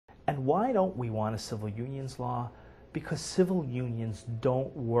And why don't we want a civil unions law? Because civil unions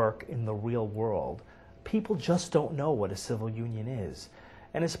don't work in the real world. People just don't know what a civil union is.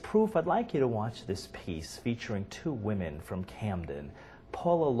 And as proof, I'd like you to watch this piece featuring two women from Camden,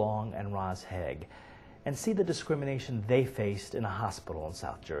 Paula Long and Roz Hegg, and see the discrimination they faced in a hospital in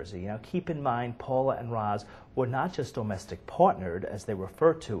South Jersey. Now, keep in mind, Paula and Roz were not just domestic partnered, as they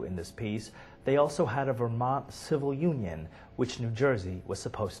refer to in this piece. They also had a Vermont civil union, which New Jersey was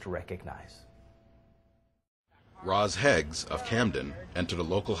supposed to recognize. Roz Heggs of Camden entered a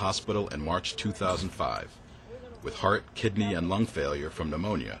local hospital in March 2005 with heart, kidney, and lung failure from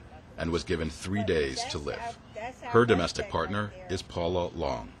pneumonia and was given 3 days to live. Her domestic partner is Paula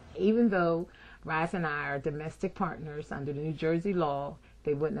Long. Even though Roz and I are domestic partners under the New Jersey law,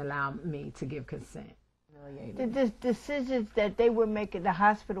 they wouldn't allow me to give consent. The decisions that they were making, the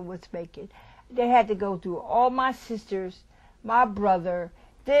hospital was making, they had to go through all my sisters, my brother,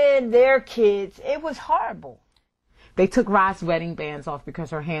 then their kids. It was horrible. They took Roz's wedding bands off because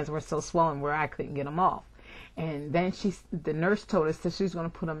her hands were so swollen where I couldn't get them off. And then the nurse told us that she was going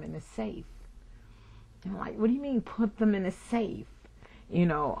to put them in a safe. And I'm like, what do you mean put them in a safe? You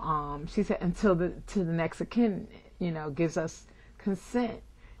know, she said until the next of kin, you know, gives us consent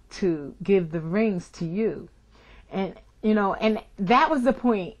to give the rings to you. And, you know, and that was the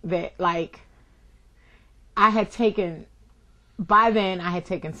point that, like, I had taken, by then I had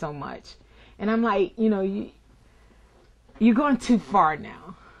taken so much. And I'm like, you know, you're going too far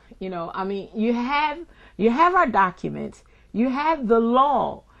now. You know, I mean, you have our documents. You have the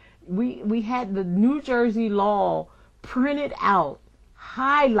law. We had the New Jersey law printed out,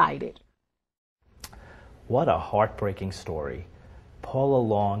 highlighted. What a heartbreaking story. Paula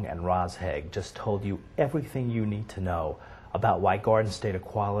Long and Roz Hegg just told you everything you need to know about why Garden State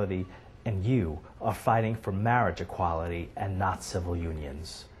Equality and you are fighting for marriage equality and not civil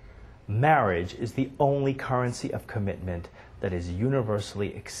unions. Marriage is the only currency of commitment that is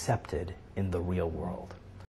universally accepted in the real world.